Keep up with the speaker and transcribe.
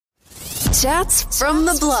Chats from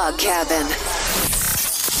the Blog Cabin.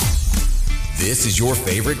 This is your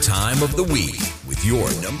favorite time of the week with your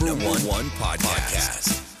number one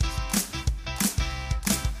podcast.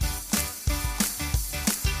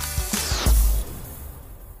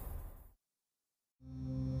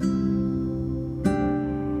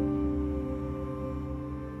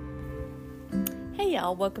 Hey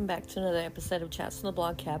y'all, welcome back to another episode of Chats from the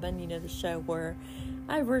Blog Cabin. You know, the show where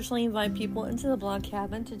I virtually invite people into the blog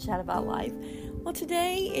cabin to chat about life. Well,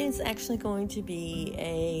 today is actually going to be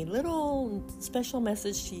a little special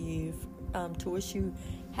message to you to wish you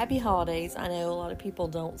happy holidays. I know a lot of people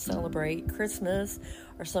don't celebrate Christmas,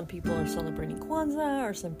 or some people are celebrating Kwanzaa,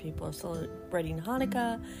 or some people are celebrating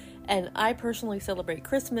Hanukkah, and I personally celebrate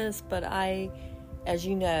Christmas, but as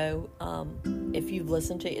you know, if you've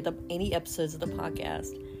listened to any episodes of the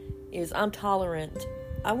podcast, I'm tolerant.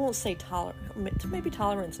 I won't say tolerant. Maybe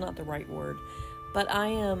tolerant's not the right word, but I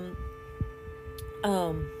am.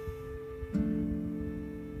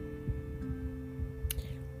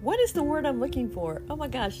 What is the word I'm looking for? Oh my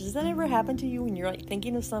gosh, does that ever happen to you when you're like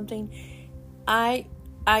thinking of something? I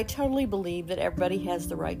totally believe that everybody has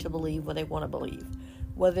the right to believe what they want to believe.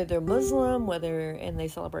 Whether they're Muslim, and they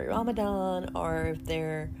celebrate Ramadan, or if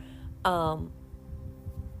they're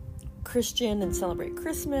Christian and celebrate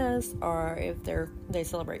Christmas, or if they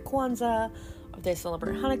celebrate Kwanzaa, or if they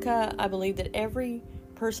celebrate Hanukkah. I believe that every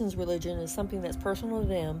person's religion is something that's personal to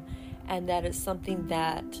them, and that is something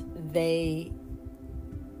that they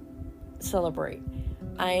celebrate.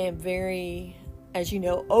 I am very, as you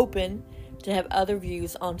know, open to have other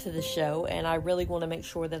views onto the show, and I really want to make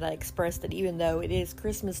sure that I express that even though it is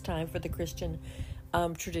Christmas time for the Christian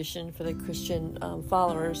tradition, for the Christian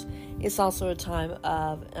followers, it's also a time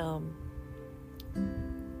of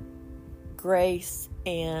grace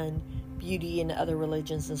and beauty in other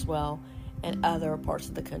religions as well, and other parts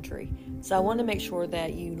of the country. So I want to make sure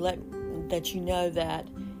that you know that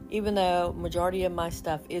even though majority of my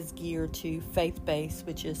stuff is geared to faith-based,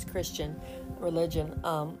 which is Christian religion,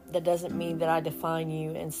 that doesn't mean that I define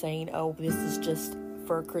you and saying, oh, this is just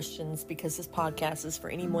for Christians, because this podcast is for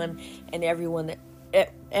anyone and everyone that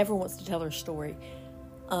ever wants to tell their story.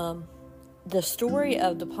 The story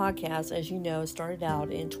of the podcast, as you know, started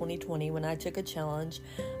out in 2020 when I took a challenge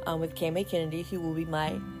with Kay Kennedy, who will be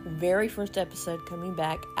my very first episode coming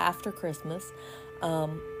back after Christmas.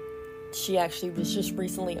 She actually was just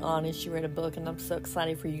recently on, and she read a book, and I'm so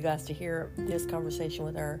excited for you guys to hear this conversation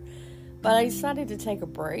with her. But I decided to take a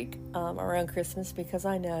break around Christmas, because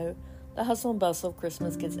I know the hustle and bustle of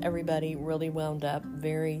Christmas gets everybody really wound up,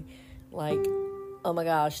 very like, oh my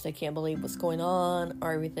gosh, they can't believe what's going on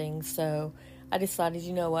or everything. So I decided,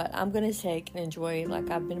 you know what, I'm going to take and enjoy,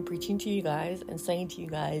 like I've been preaching to you guys and saying to you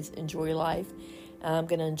guys, enjoy life. I'm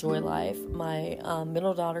going to enjoy life. My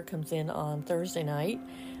middle daughter comes in on Thursday night.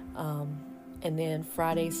 And then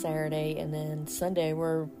Friday, Saturday, and then Sunday,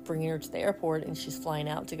 we're bringing her to the airport, and she's flying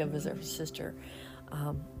out to go visit her sister.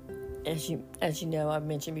 As you know, I've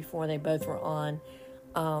mentioned before, they both were on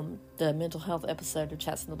the mental health episode of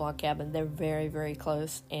Chats in the Blog Cabin. They're very, very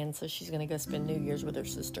close, and so she's going to go spend New Year's with her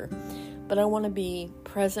sister. But I want to be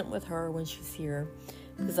present with her when she's here,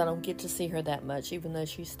 because I don't get to see her that much, even though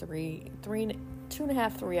she's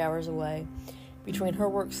 2.5, 3 hours away. Between her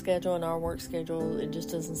work schedule and our work schedule, it just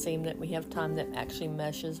doesn't seem that we have time that actually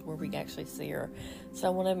meshes where we can actually see her. So I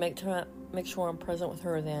want to make sure I'm present with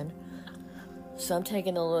her then. So I'm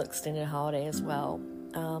taking a little extended holiday as well.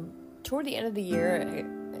 Toward the end of the year,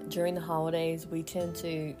 during the holidays, we tend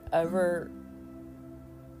to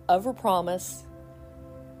overpromise,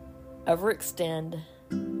 overextend,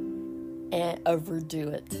 and overdo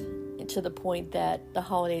it to the point that the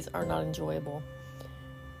holidays are not enjoyable.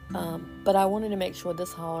 But I wanted to make sure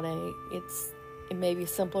this holiday, it may be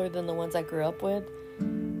simpler than the ones I grew up with,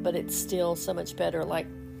 but it's still so much better. Like,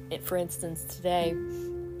 for instance, today,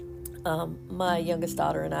 my youngest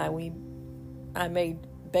daughter and I made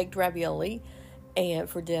baked ravioli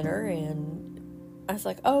for dinner, and I was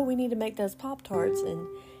like, oh, we need to make those Pop-Tarts, and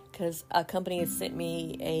because a company has sent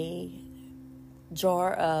me a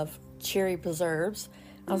jar of cherry preserves,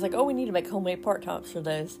 I was like, oh, we need to make homemade Pop-Tarts for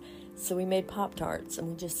those. So we made Pop-Tarts, and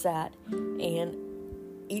we just sat, and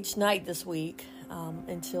each night this week,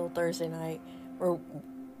 until Thursday night,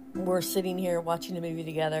 we're sitting here watching a movie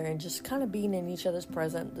together and just kind of being in each other's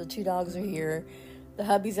present. The two dogs are here. The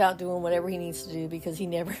hubby's out doing whatever he needs to do, because he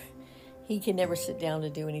can never sit down to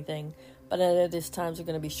do anything. But I know these times are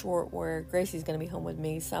going to be short where Gracie's going to be home with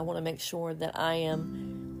me, so I want to make sure that I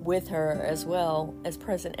am with her as well, as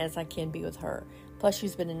present as I can be with her. Plus,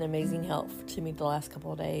 she's been an amazing help to me the last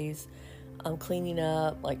couple of days. I'm cleaning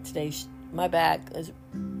up. Like today, my back is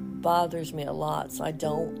bothers me a lot, so I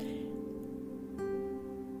don't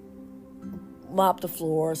mop the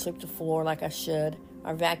floor, sweep the floor like I should,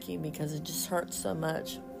 or vacuum, because it just hurts so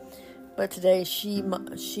much. But today she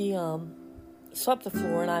swept the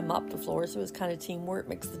floor and I mopped the floor, so it was kind of teamwork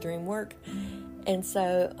makes the dream work. And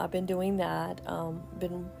so I've been doing that.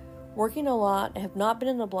 Been working a lot. I have not been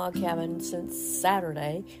in the blog cabin since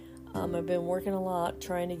Saturday. I've been working a lot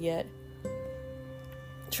trying to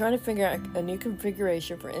figure out a new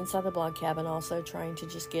configuration for inside the blog cabin. Also trying to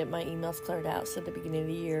just get my emails cleared out so at the beginning of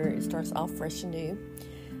the year it starts off fresh and new.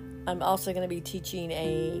 I'm also going to be teaching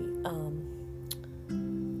a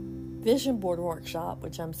vision board workshop,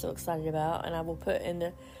 which I'm so excited about, and I will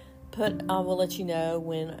I will let you know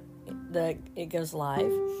when it goes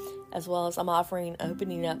live, as well as I'm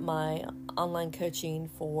opening up my online coaching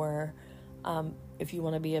for if you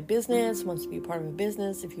want to be a business, wants to be part of a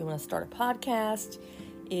business, if you want to start a podcast,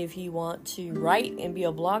 if you want to write and be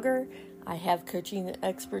a blogger, I have coaching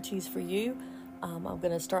expertise for you. I'm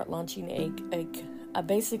going to start launching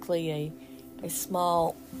basically a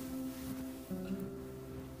small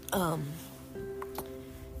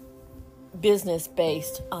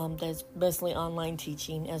business-based that's mostly online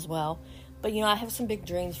teaching as well. But, I have some big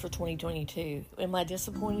dreams for 2022. Am I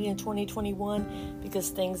disappointed in 2021? Because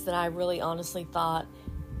things that I really honestly thought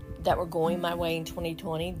that were going my way in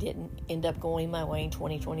 2020 didn't end up going my way in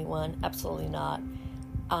 2021? Absolutely not.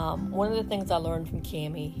 One of the things I learned from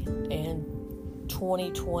Cammie in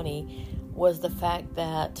 2020 was the fact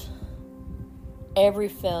that every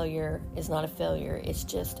failure is not a failure. It's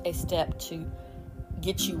just a step to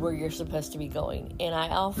get you where you're supposed to be going. And I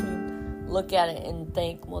often look at it and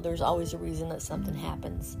think, well, there's always a reason that something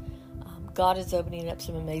happens. God is opening up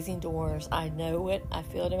some amazing doors. I know it. I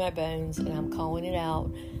feel it in my bones, and I'm calling it out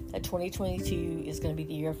that 2022 is going to be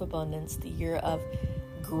the year of abundance, the year of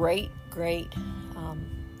great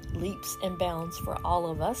leaps and bounds for all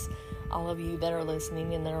of us, all of you that are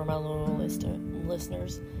listening and that are my loyal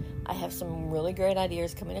listeners. I have some really great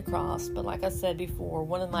ideas coming across, but like I said before,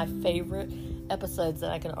 one of my favorite episodes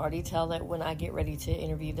that I can already tell that when I get ready to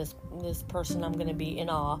interview this person, I'm going to be in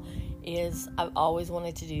awe, is I've always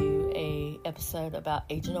wanted to do a episode about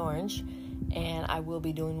Agent Orange, and I will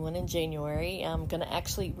be doing one in January. I'm going to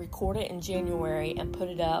actually record it in January and put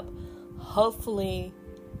it up. Hopefully,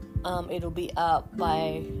 it'll be up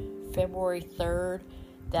by February 3rd.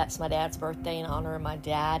 That's my dad's birthday in honor of my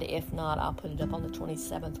dad. If not, I'll put it up on the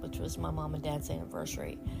 27th, which was my mom and dad's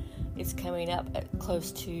anniversary. It's coming up at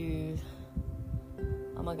close to,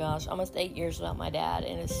 oh my gosh, almost 8 years without my dad.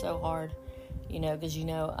 And it's so hard, because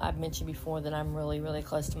I've mentioned before that I'm really, really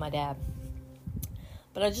close to my dad.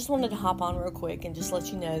 But I just wanted to hop on real quick and just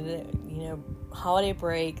let you know that, holiday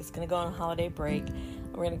break, it's going to go on a holiday break.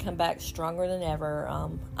 We're going to come back stronger than ever.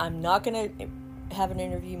 I'm not going to have an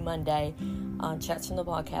interview Monday on Chats from the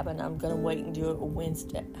Blog Cabin. I'm going to wait and do it a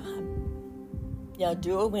Wednesday.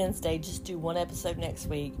 Just do one episode next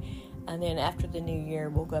week. And then after the new year,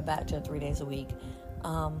 we'll go back to 3 days a week.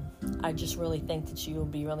 I just really think that you will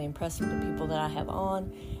be really impressed with the people that I have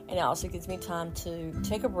on. And it also gives me time to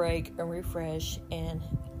take a break and refresh and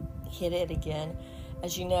hit it again.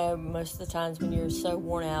 As you know, most of the times when you're so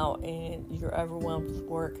worn out and you're overwhelmed with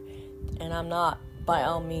work, and I'm not by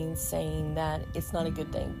all means saying that it's not a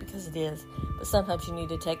good thing, because it is, but sometimes you need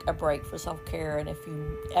to take a break for self-care. And if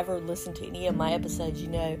you ever listen to any of my episodes, you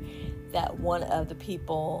know that one of the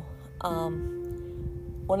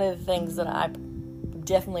things that I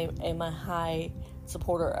definitely am a high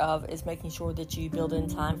supporter of is making sure that you build in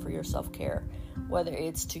time for your self-care, whether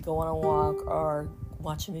it's to go on a walk or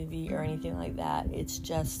watch a movie or anything like that. It's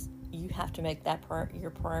just, you have to make that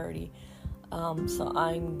your priority. So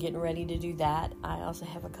I'm getting ready to do that. I also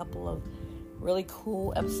have a couple of really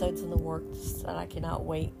cool episodes in the works that I cannot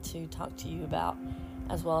wait to talk to you about,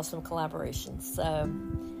 as well as some collaborations. So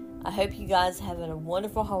I hope you guys have a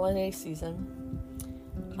wonderful holiday season.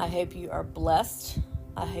 I hope you are blessed.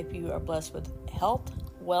 I hope you are blessed with health,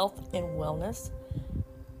 wealth, and wellness.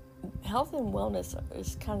 Health and wellness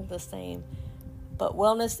is kind of the same, but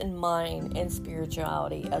wellness in mind and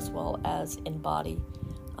spirituality as well as in body.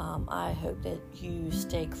 I hope that you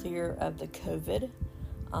stay clear of the COVID,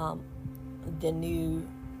 the new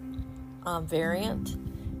variant,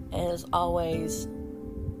 and as always,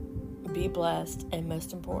 be blessed, and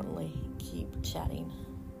most importantly, keep chatting.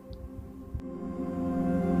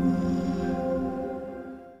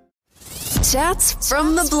 Chats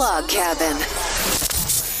from the Blog Cabin.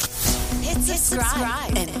 Hit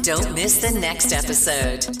subscribe and don't miss the next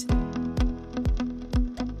episode.